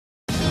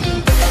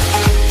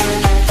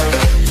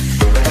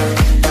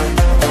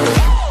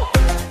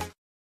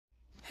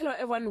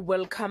everyone,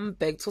 welcome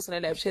back to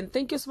Zanele Action.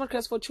 Thank you so much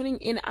guys for tuning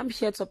in. I'm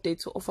here to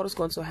update you of what is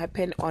going to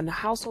happen on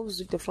House of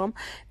ZWIDE from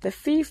the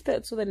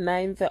 5th to the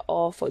 9th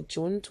of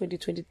June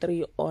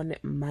 2023 on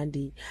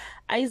Monday.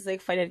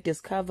 Isaac finally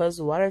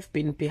discovers what have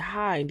been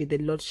behind the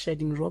load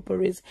shedding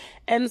robberies,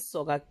 and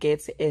Soga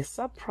gets a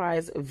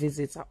surprise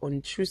visitor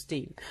on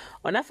Tuesday.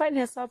 Ona finds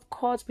herself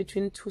caught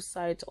between two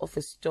sides of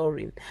a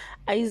story.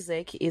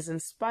 Isaac is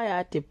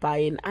inspired by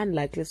an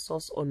unlikely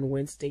source on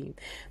Wednesday.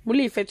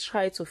 Mulife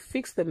tried to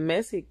fix the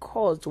mess he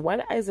caused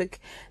while Isaac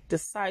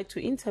decided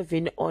to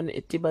intervene on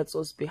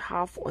Tibatso's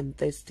behalf on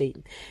Thursday.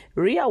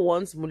 Ria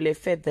warns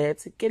Mulefe that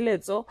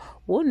Keletso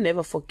will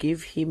never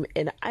forgive him,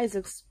 and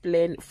Isaac's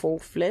plan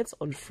falls flat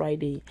on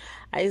Friday.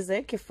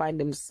 Isaac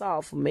finds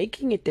himself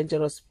making a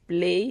dangerous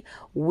play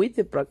with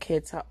the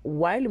bracketter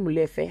while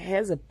Mulefe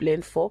has a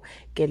plan for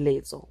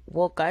Keletso.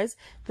 Well guys,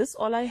 this is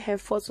all I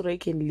have for today. You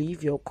can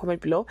leave your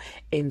comment below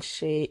and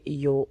share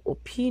your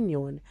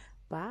opinion.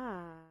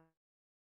 Bye.